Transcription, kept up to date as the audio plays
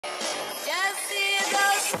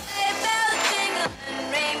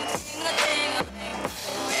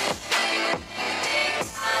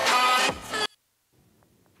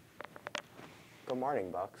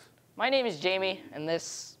morning, Bucks. My name is Jamie, and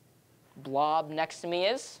this blob next to me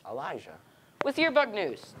is Elijah. with your Bug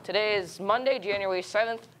News. Today is Monday, January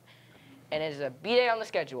 7th, and it is a B-Day on the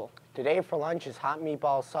schedule. Today for lunch is hot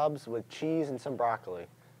meatball subs with cheese and some broccoli.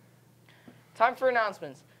 Time for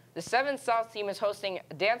announcements. The 7th South team is hosting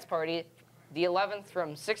a dance party the 11th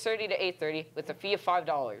from 6:30 to 8:30 with a fee of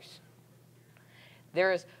 $5.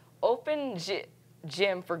 There is open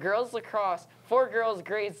gym for girls lacrosse for girls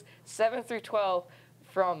grades 7 through 12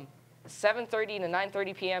 from 7:30 to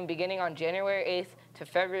 9:30 p.m. beginning on January 8th to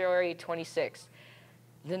February 26th.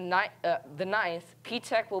 The 9th,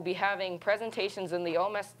 P-Tech will be having presentations in the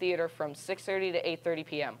OMS Theater from 6:30 to 8:30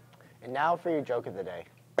 p.m. And now for your joke of the day.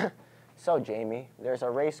 So, Jamie, there's a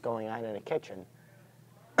race going on in a kitchen.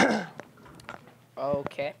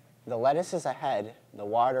 Okay. The lettuce is ahead, the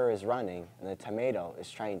water is running, and the tomato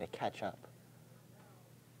is trying to catch up.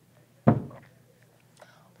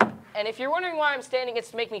 And if you're wondering why I'm standing,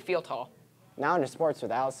 it's to make me feel tall. Now into sports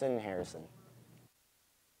with Allison and Harrison.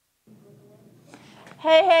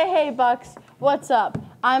 Hey, Bucks. What's up?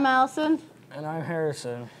 I'm Allison And I'm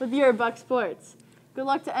Harrison. with your Buck Sports. Good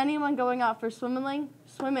luck to anyone going out for swimming,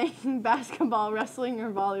 basketball, wrestling,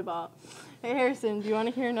 or volleyball. Hey, Harrison, do you want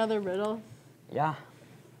to hear another riddle? Yeah.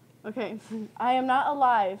 Okay. I am not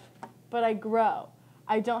alive, but I grow.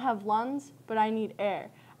 I don't have lungs, but I need air.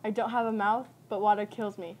 I don't have a mouth, but water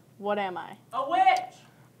kills me. What am I? A witch!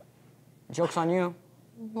 Joke's on you.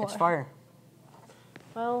 It's fire.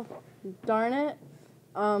 Well, darn it.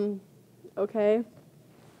 Okay.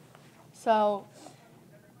 So,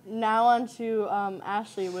 now on to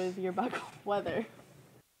Ashley with your Buck weather.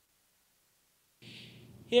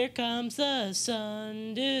 Here comes the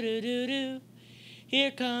sun, do-do-do-do.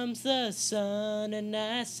 Here comes the sun, and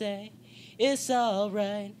I say, it's all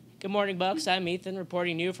right. Good morning, Bucks. I'm Ethan,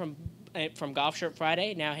 reporting you from Golf Shirt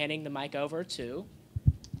Friday. Now handing the mic over to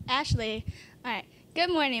Ashley. All right. Good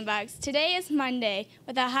morning, Bucks. Today is Monday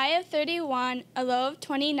with a high of 31, a low of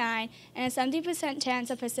 29, and a 70% chance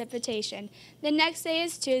of precipitation. The next day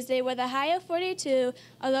is Tuesday with a high of 42,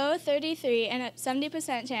 a low of 33, and a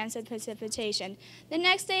 70% chance of precipitation. The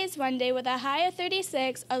next day is Wednesday with a high of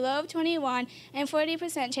 36, a low of 21, and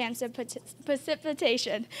 40% chance of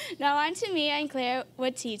precipitation. Now on to me and Claire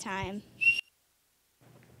with tea time.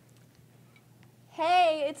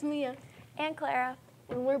 Hey, it's Mia. And Clara.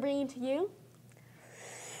 And we're bringing to you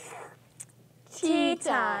Tea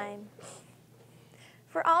time.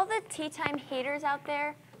 For all the tea time haters out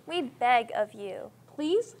there, we beg of you.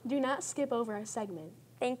 Please do not skip over our segment.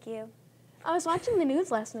 Thank you. I was watching the news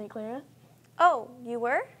last night, Clara. Oh, you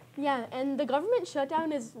were? Yeah, and the government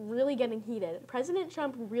shutdown is really getting heated. President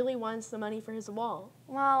Trump really wants the money for his wall.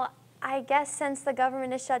 Well, I guess since the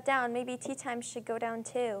government is shut down, maybe tea time should go down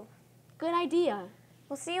too. Good idea.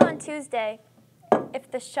 We'll see you on Tuesday if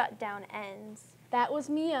the shutdown ends. That was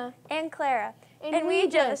Mia. And Clara. And we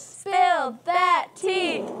just spilled that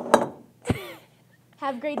tea.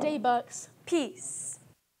 Have a great day, Bucks. Peace.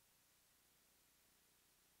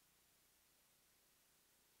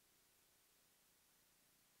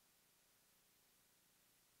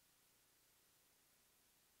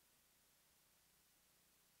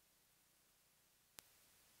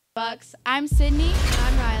 Bucks. I'm Sydney. And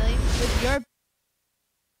I'm Riley with your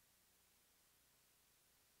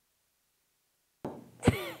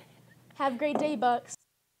Have a great day, Bucks.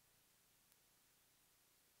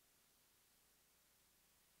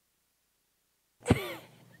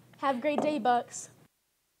 Have a great day, Bucks.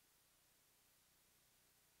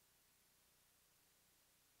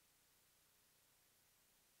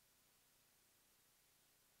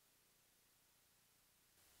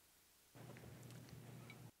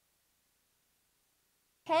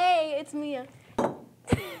 Hey, it's Mia.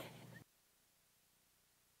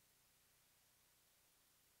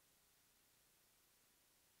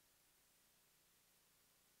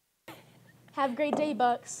 Have a great day,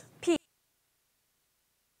 Bucks. Peace.